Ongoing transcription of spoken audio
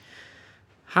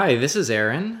Hi, this is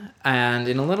Aaron, and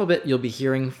in a little bit you'll be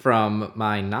hearing from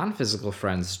my non physical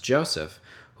friends, Joseph,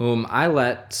 whom I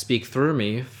let speak through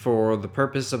me for the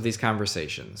purpose of these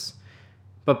conversations.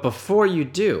 But before you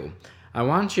do, I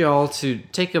want you all to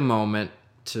take a moment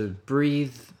to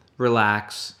breathe,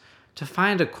 relax, to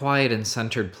find a quiet and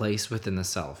centered place within the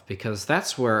self, because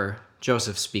that's where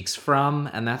Joseph speaks from,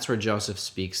 and that's where Joseph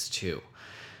speaks to.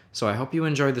 So I hope you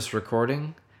enjoyed this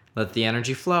recording. Let the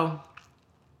energy flow.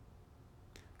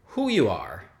 Who you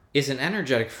are is an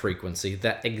energetic frequency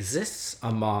that exists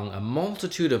among a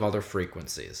multitude of other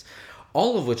frequencies,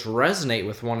 all of which resonate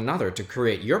with one another to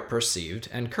create your perceived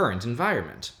and current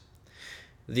environment.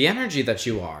 The energy that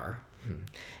you are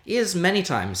is many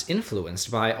times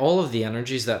influenced by all of the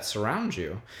energies that surround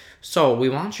you, so we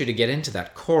want you to get into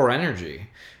that core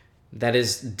energy that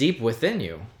is deep within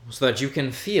you so that you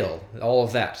can feel all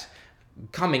of that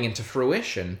coming into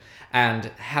fruition and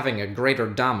having a greater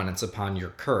dominance upon your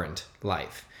current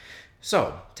life.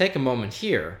 So, take a moment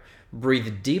here,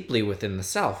 breathe deeply within the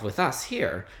self with us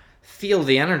here, feel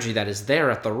the energy that is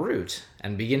there at the root,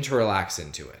 and begin to relax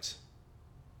into it.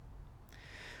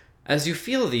 As you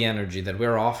feel the energy that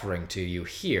we're offering to you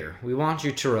here, we want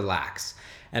you to relax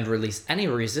and release any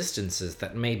resistances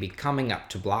that may be coming up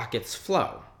to block its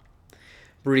flow.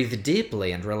 Breathe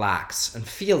deeply and relax, and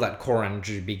feel that core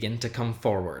energy begin to come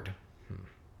forward.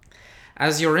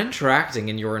 As you're interacting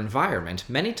in your environment,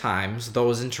 many times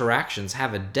those interactions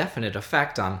have a definite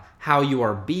effect on how you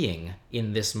are being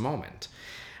in this moment.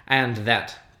 And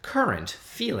that current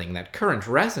feeling, that current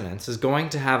resonance is going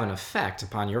to have an effect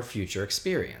upon your future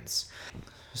experience.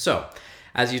 So,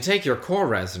 as you take your core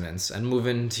resonance and move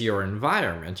into your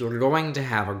environment, you're going to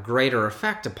have a greater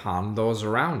effect upon those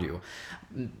around you,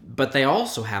 but they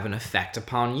also have an effect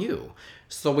upon you.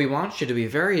 So we want you to be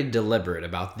very deliberate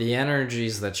about the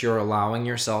energies that you're allowing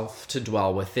yourself to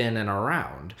dwell within and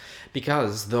around,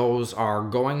 because those are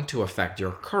going to affect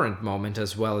your current moment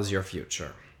as well as your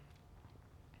future.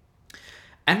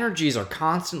 Energies are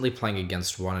constantly playing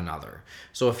against one another.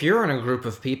 So if you're in a group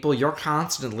of people, you're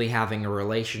constantly having a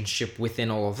relationship within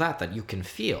all of that you can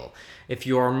feel. If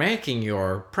you're making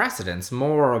your precedence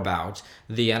more about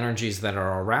the energies that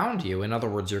are around you, in other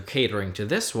words, you're catering to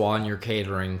this one, you're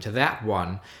catering to that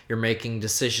one, you're making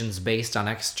decisions based on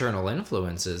external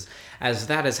influences, as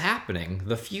that is happening,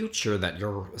 the future that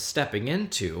you're stepping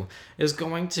into is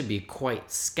going to be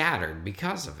quite scattered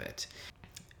because of it.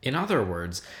 In other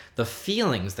words, the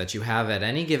feelings that you have at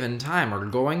any given time are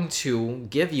going to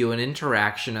give you an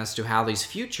interaction as to how these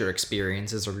future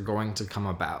experiences are going to come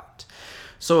about.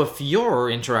 So if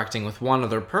you're interacting with one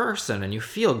other person and you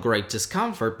feel great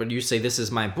discomfort, but you say, this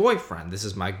is my boyfriend, this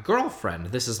is my girlfriend,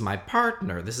 this is my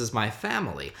partner, this is my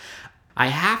family, I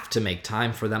have to make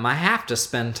time for them, I have to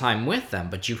spend time with them,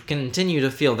 but you continue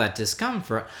to feel that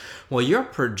discomfort, well, you're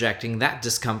projecting that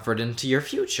discomfort into your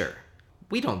future.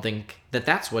 We don't think that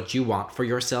that's what you want for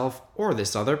yourself or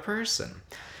this other person.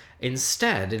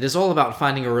 Instead, it is all about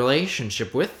finding a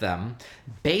relationship with them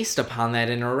based upon that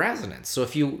inner resonance. So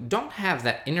if you don't have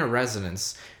that inner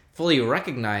resonance fully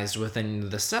recognized within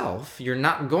the self, you're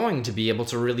not going to be able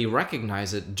to really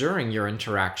recognize it during your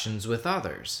interactions with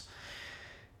others.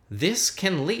 This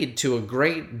can lead to a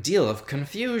great deal of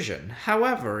confusion.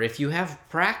 However, if you have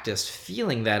practiced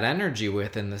feeling that energy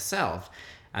within the self,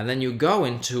 and then you go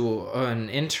into an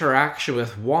interaction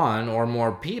with one or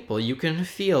more people, you can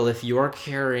feel if you are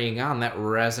carrying on that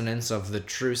resonance of the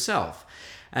true self.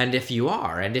 And if you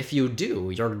are, and if you do,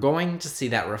 you're going to see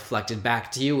that reflected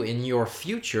back to you in your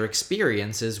future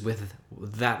experiences with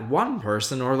that one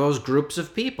person or those groups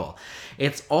of people.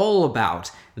 It's all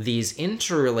about these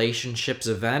interrelationships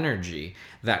of energy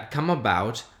that come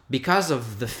about because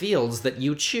of the fields that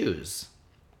you choose.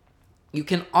 You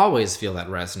can always feel that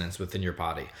resonance within your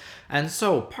body. And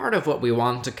so part of what we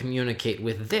want to communicate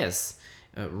with this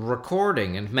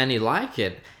recording, and many like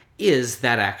it, is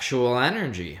that actual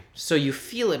energy. So you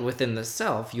feel it within the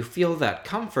self, you feel that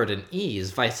comfort and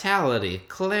ease, vitality,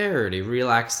 clarity,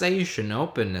 relaxation,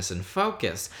 openness, and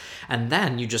focus. And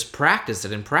then you just practice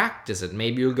it and practice it.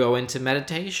 Maybe you go into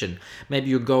meditation. Maybe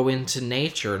you go into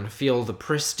nature and feel the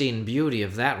pristine beauty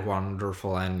of that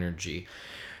wonderful energy.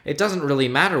 It doesn't really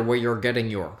matter where you're getting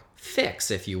your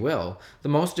fix, if you will. The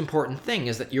most important thing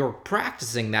is that you're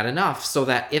practicing that enough so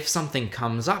that if something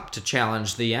comes up to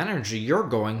challenge the energy, you're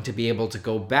going to be able to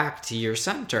go back to your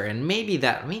center. And maybe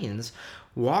that means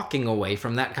walking away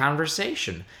from that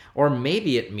conversation. Or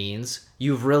maybe it means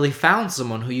you've really found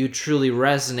someone who you truly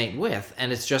resonate with,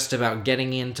 and it's just about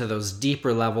getting into those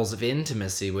deeper levels of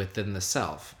intimacy within the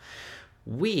self.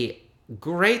 We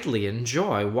greatly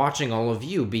enjoy watching all of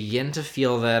you begin to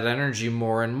feel that energy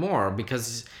more and more,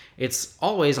 because it's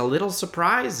always a little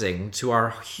surprising to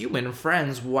our human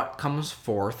friends what comes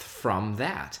forth from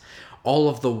that. All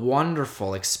of the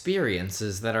wonderful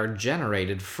experiences that are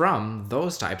generated from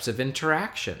those types of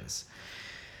interactions.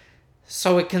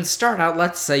 So it can start out,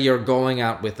 let's say you're going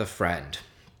out with a friend,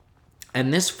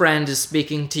 and this friend is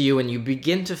speaking to you, and you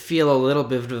begin to feel a little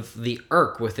bit of the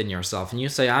irk within yourself. And you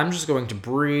say, I'm just going to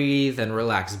breathe and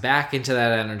relax back into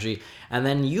that energy. And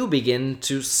then you begin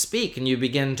to speak, and you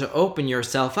begin to open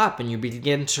yourself up, and you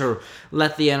begin to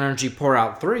let the energy pour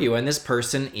out through you. And this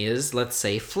person is, let's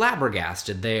say,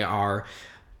 flabbergasted. They are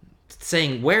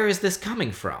saying, where is this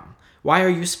coming from? Why are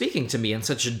you speaking to me in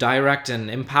such a direct and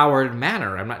empowered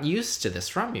manner? I'm not used to this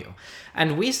from you.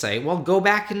 And we say, well, go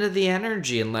back into the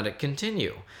energy and let it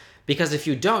continue. Because if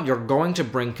you don't, you're going to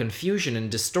bring confusion and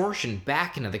distortion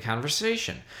back into the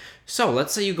conversation. So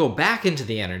let's say you go back into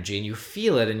the energy and you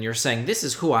feel it, and you're saying, this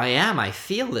is who I am. I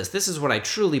feel this. This is what I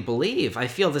truly believe. I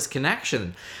feel this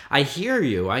connection. I hear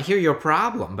you. I hear your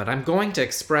problem, but I'm going to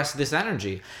express this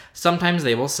energy. Sometimes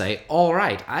they will say, all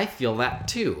right, I feel that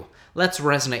too. Let's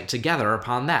resonate together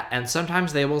upon that. And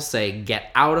sometimes they will say, get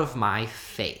out of my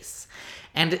face.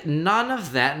 And none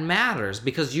of that matters,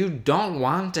 because you don't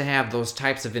want to have those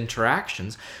types of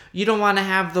interactions. You don't want to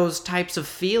have those types of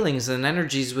feelings and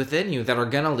energies within you that are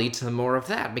going to lead to more of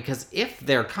that. Because if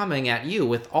they're coming at you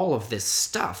with all of this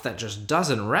stuff that just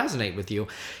doesn't resonate with you,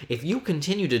 if you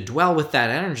continue to dwell with that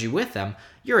energy with them,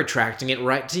 you're attracting it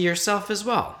right to yourself as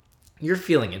well. You're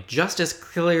feeling it just as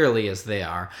clearly as they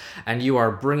are, and you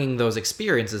are bringing those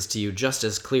experiences to you just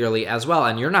as clearly as well,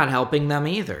 and you're not helping them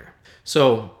either.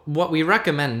 So what we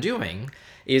recommend doing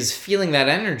is feeling that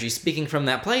energy, speaking from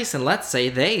that place, and let's say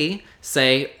they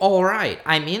say, all right,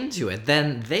 I'm into it.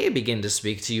 Then they begin to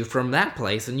speak to you from that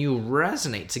place, and you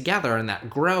resonate together, and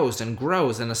that grows and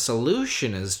grows, and a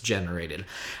solution is generated.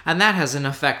 And that has an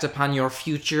effect upon your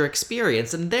future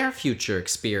experience and their future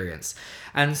experience.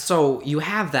 And so you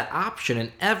have that option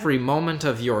in every moment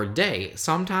of your day.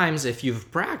 Sometimes if you've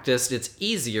practiced, it's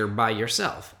easier by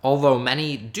yourself, although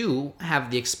many do have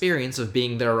the experience of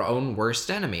being their own worst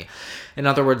enemy. In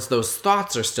other words, those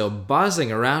thoughts are still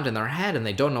buzzing around in their head and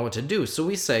they don't know what to do. So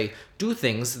we say, do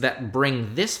things that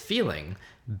bring this feeling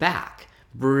back.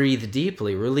 Breathe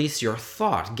deeply, release your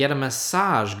thought, get a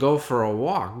massage, go for a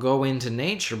walk, go into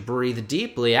nature, breathe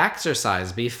deeply,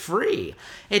 exercise, be free.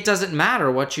 It doesn't matter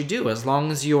what you do as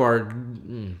long as you are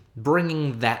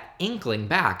bringing that inkling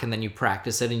back, and then you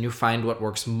practice it and you find what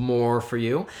works more for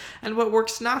you and what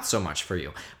works not so much for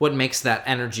you. What makes that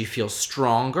energy feel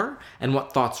stronger, and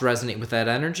what thoughts resonate with that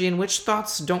energy, and which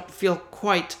thoughts don't feel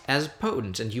quite as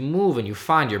potent. And you move and you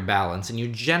find your balance and you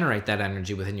generate that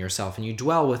energy within yourself and you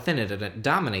dwell within it, and it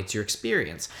dominates your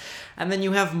experience. And then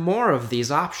you have more of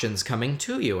these options coming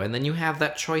to you, and then you have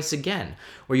that choice again,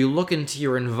 where you look into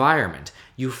your environment,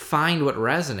 you find what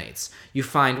resonates, you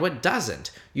find what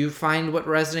doesn't, you find what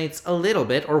resonates a little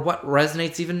bit or what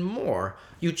resonates even more.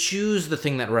 You choose the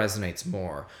thing that resonates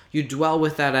more. You dwell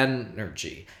with that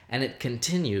energy, and it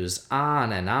continues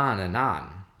on and on and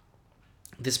on.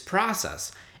 This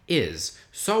process is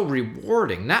so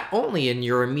rewarding, not only in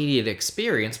your immediate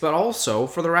experience, but also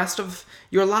for the rest of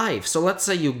your life. So let's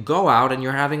say you go out and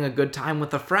you're having a good time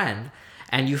with a friend,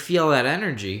 and you feel that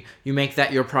energy, you make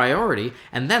that your priority,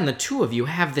 and then the two of you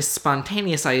have this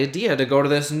spontaneous idea to go to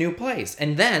this new place,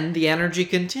 and then the energy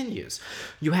continues.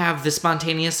 You have the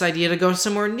spontaneous idea to go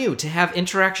somewhere new, to have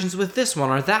interactions with this one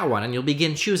or that one, and you'll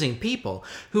begin choosing people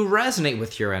who resonate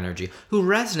with your energy, who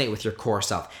resonate with your core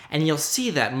self, and you'll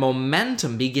see that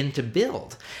momentum begin to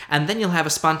build, and then you'll have a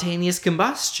spontaneous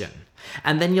combustion.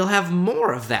 And then you'll have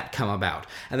more of that come about.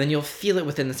 And then you'll feel it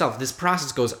within itself. This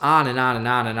process goes on and on and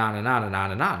on and on and on and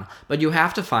on and on. But you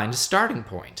have to find a starting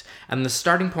point. And the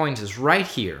starting point is right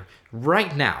here,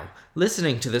 right now,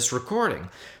 listening to this recording.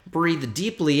 Breathe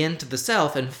deeply into the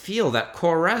self and feel that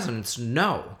core resonance.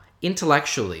 Know,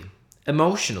 intellectually,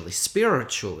 emotionally,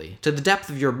 spiritually, to the depth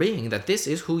of your being, that this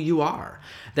is who you are.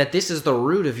 That this is the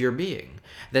root of your being.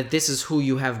 That this is who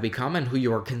you have become and who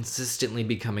you are consistently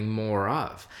becoming more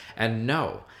of. And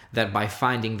know that by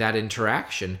finding that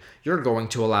interaction, you're going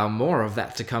to allow more of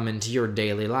that to come into your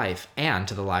daily life and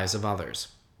to the lives of others.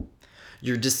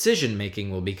 Your decision making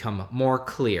will become more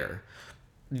clear.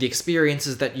 The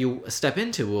experiences that you step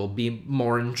into will be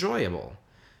more enjoyable.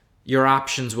 Your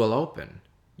options will open.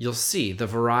 You'll see the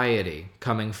variety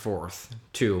coming forth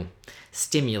to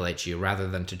stimulate you rather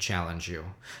than to challenge you,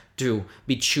 to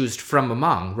be chosen from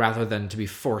among rather than to be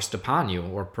forced upon you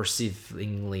or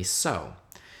perceivingly so.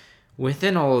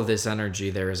 Within all of this energy,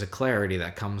 there is a clarity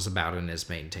that comes about and is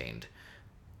maintained.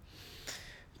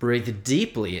 Breathe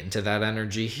deeply into that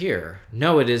energy here.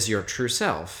 Know it is your true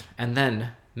self, and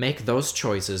then make those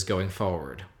choices going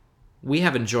forward. We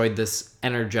have enjoyed this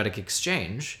energetic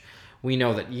exchange. We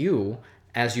know that you,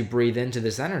 as you breathe into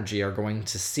this energy, are going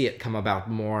to see it come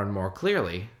about more and more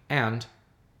clearly, and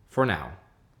for now,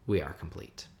 we are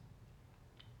complete.